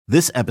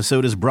This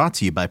episode is brought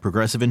to you by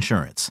Progressive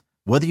Insurance.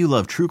 Whether you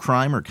love true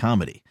crime or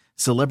comedy,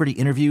 celebrity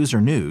interviews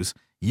or news,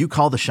 you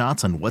call the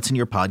shots on what's in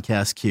your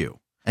podcast queue.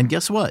 And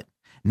guess what?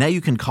 Now you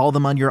can call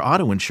them on your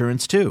auto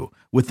insurance too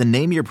with the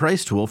Name Your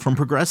Price tool from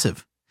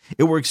Progressive.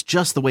 It works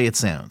just the way it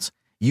sounds.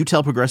 You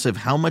tell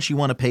Progressive how much you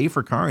want to pay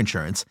for car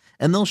insurance,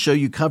 and they'll show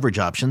you coverage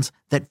options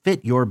that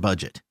fit your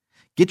budget.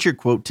 Get your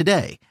quote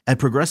today at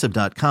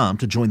Progressive.com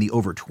to join the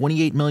over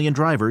 28 million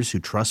drivers who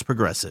trust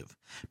Progressive.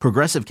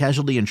 Progressive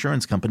Casualty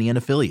Insurance Company and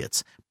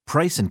Affiliates.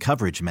 Price and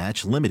coverage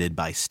match limited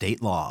by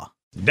state law.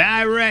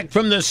 Direct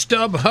from the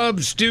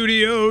StubHub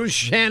studios,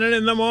 Shannon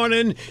in the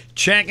morning,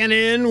 checking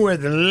in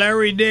with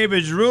Larry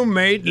David's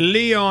roommate,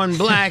 Leon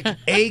Black,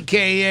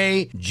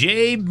 a.k.a.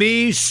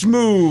 JB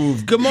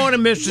Smoove. Good morning,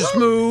 Mr.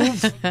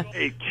 Smoove.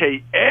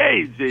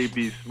 A.k.a.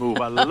 JB Smoove.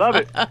 I love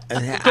it.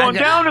 What's going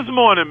down this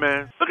morning,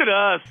 man? Look at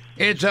us.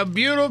 It's a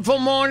beautiful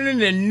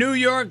morning in New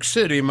York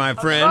City, my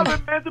friend. I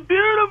love it, man. It's a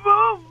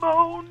beautiful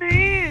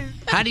morning.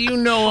 How do you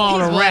know all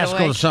the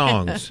Rascal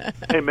songs?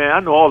 Hey, man, I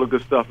know all the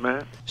good stuff,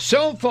 man.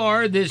 So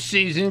far this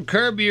season,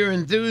 Curb Your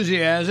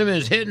Enthusiasm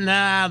is hitting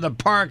out of the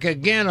park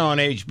again on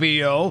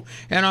HBO.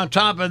 And on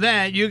top of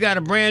that, you got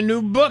a brand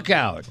new book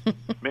out.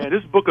 Man,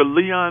 this book of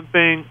Leon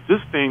thing,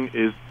 this thing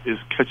is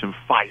catching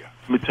fire.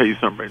 Let me tell you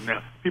something right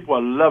now. People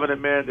are loving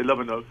it, man. They're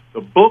loving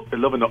the book. They're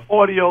loving the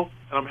audio.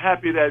 And I'm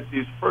happy that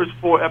these first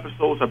 4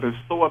 episodes have been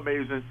so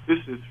amazing. This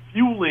is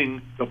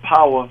fueling the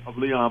power of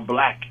Leon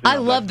Black. I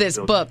love this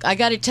book. I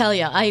got to tell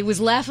you, I was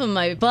laughing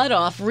my butt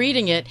off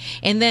reading it.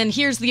 And then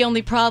here's the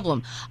only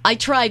problem. I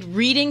tried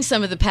reading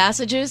some of the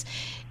passages,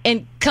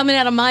 and coming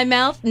out of my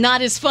mouth,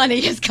 not as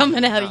funny as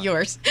coming out of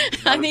yours.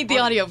 I need the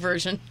audio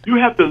version. You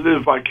have to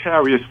live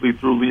vicariously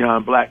through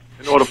Leon Black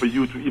in order for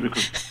you to even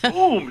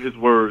consume his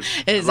words.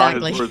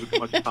 Exactly. His words that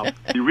come out your mouth.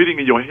 Are you reading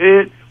in your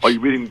head, or are you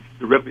reading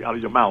directly out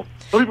of your mouth?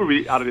 Some people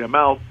read out of their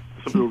mouth,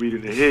 some people read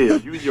in their head.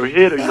 Are you in your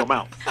head or your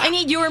mouth? I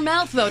need your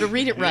mouth, though, to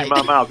read it right. You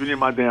need my mouth. You need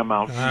my damn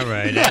mouth. All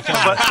right.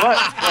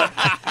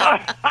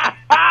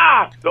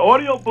 but the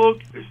audio book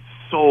is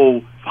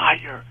so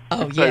fire.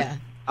 Oh, yeah.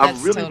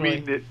 I'm really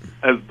reading it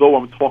as though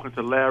I'm talking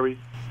to Larry,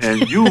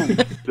 and you,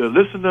 the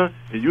listener,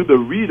 and you, the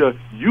reader,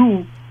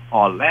 you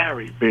are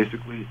Larry,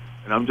 basically,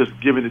 and I'm just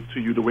giving it to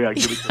you the way I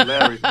give it to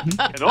Larry.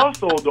 And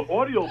also, the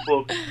audio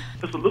book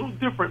is a little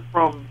different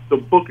from the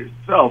book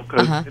itself,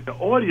 because in the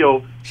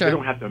audio, they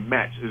don't have to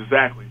match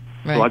exactly.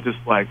 Right. So I just,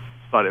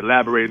 started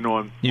elaborating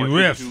on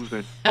riff.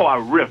 I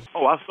riffed.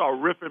 I started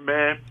riffing,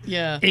 man.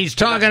 Yeah. He's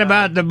talking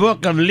about the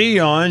book of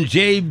Leon,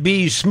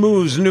 JB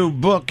Smoove's new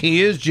book.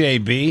 He is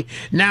JB.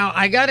 Now,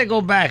 I got to go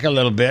back a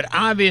little bit.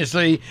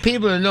 Obviously,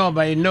 people that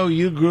know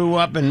you grew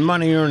up in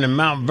money earning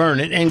Mount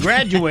Vernon and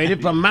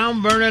graduated from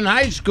Mount Vernon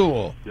High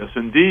School. Yes,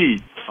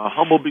 indeed.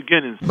 Humble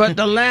beginnings. But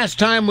the last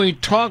time we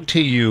talked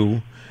to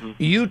you,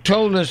 you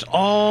told us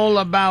all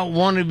about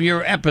one of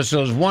your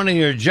episodes, one of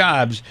your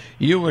jobs.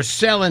 You were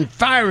selling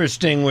fire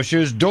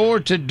extinguishers door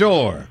to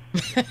door.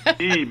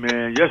 Indeed,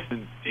 man. Yes,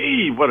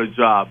 indeed. What a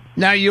job.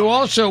 Now, you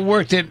also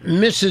worked at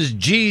Mrs.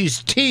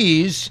 G's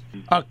Tees,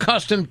 a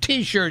custom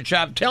T-shirt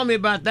shop. Tell me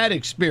about that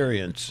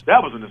experience.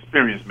 That was an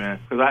experience, man,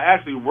 because I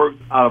actually worked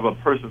out of a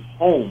person's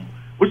home,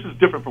 which is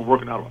different from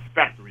working out of a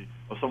factory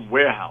or some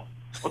warehouse.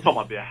 I'm talking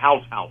about their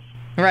house,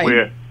 right,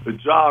 where the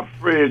job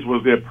fridge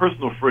was their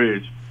personal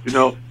fridge. You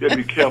know, you had to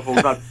be careful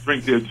not to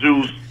drink their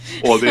juice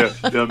or their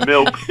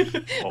milk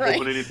or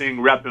open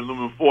anything wrapped in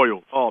aluminum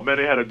foil. Oh, man,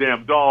 they had a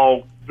damn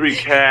dog, 3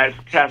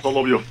 cats all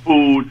over your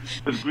food,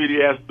 this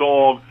greedy-ass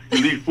dog. You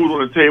leave food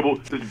on the table,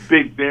 this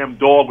big damn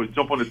dog would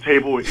jump on the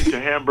table and eat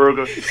your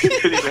hamburger. You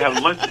couldn't even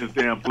have lunch in this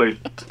damn place.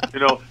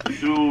 You know, the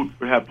dude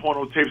would have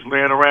porno tapes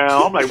laying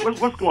around. I'm like,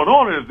 what's going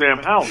on in this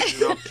damn house,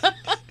 you know?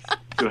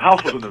 The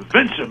house was an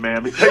adventure, man.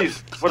 Let me tell you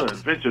what an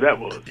adventure that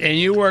was. And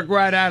you work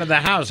right out of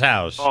the house.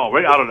 Oh,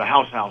 right out of the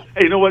house.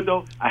 Hey, you know what,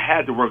 though? I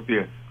had to work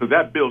there because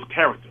that builds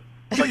character.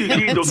 So you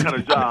need those kind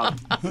of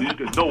jobs so you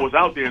can know what's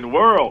out there in the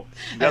world.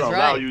 That'll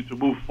allow you to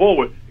move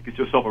forward and get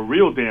yourself a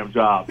real damn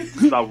job.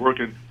 Stop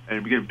working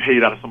and getting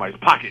paid out of somebody's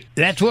pocket.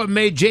 That's what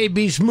made JB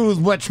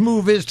Smoove what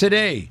Smoove is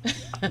today.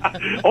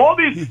 All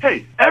these,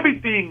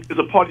 everything is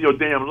a part of your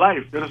damn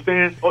life. You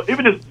understand? Or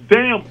even this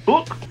damn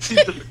book,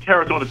 he's just a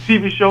character on a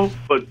TV show.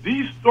 But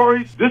these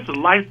stories, this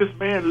life this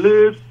man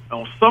lives,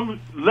 on some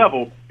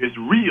level, is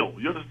real.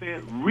 You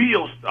understand?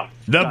 Real stuff.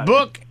 The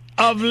book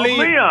of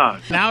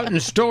Leon. Out in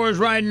stores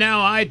right now,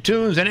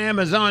 iTunes and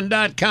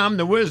Amazon.com.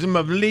 The Wisdom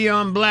of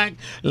Leon Black,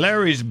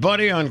 Larry's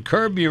buddy on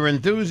Curb Your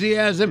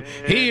Enthusiasm.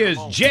 He is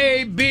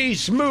JB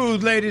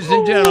Smoove, ladies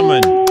and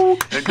gentlemen.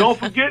 And don't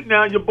forget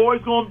now, your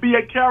boy's going to be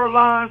at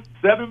Caroline's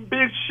 7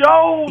 big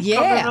shows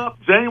coming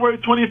up January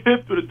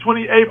 25th through the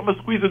 28th. I'm going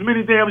to squeeze as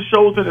many damn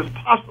shows in as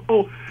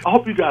possible. I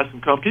hope you guys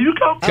can come. Can you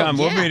come? Come,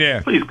 we'll be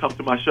there. Please come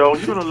to my show.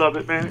 You're going to love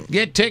it, man.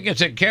 Get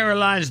tickets at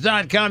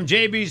Carolines.com.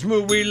 JB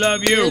Smoove, we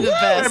love you. You're the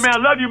best. Hey, man, I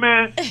love you,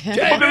 man.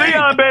 JB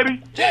Leon,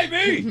 baby.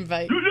 JB.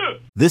 Bye.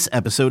 This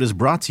episode is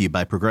brought to you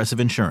by Progressive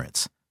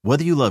Insurance.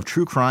 Whether you love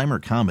true crime or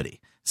comedy,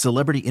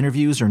 celebrity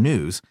interviews or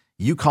news,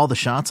 you call the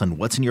shots on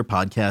what's in your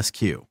podcast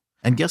queue.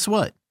 And guess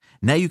what?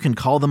 Now you can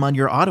call them on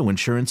your auto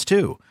insurance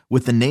too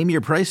with the Name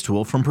Your Price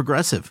tool from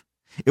Progressive.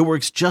 It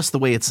works just the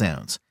way it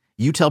sounds.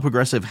 You tell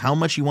Progressive how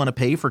much you want to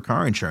pay for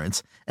car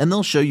insurance, and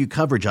they'll show you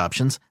coverage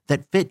options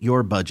that fit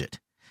your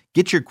budget.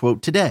 Get your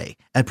quote today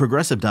at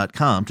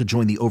Progressive.com to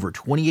join the over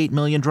 28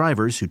 million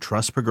drivers who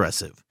trust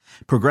Progressive.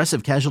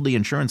 Progressive Casualty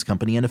Insurance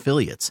Company and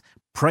Affiliates.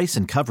 Price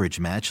and coverage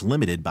match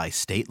limited by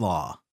state law.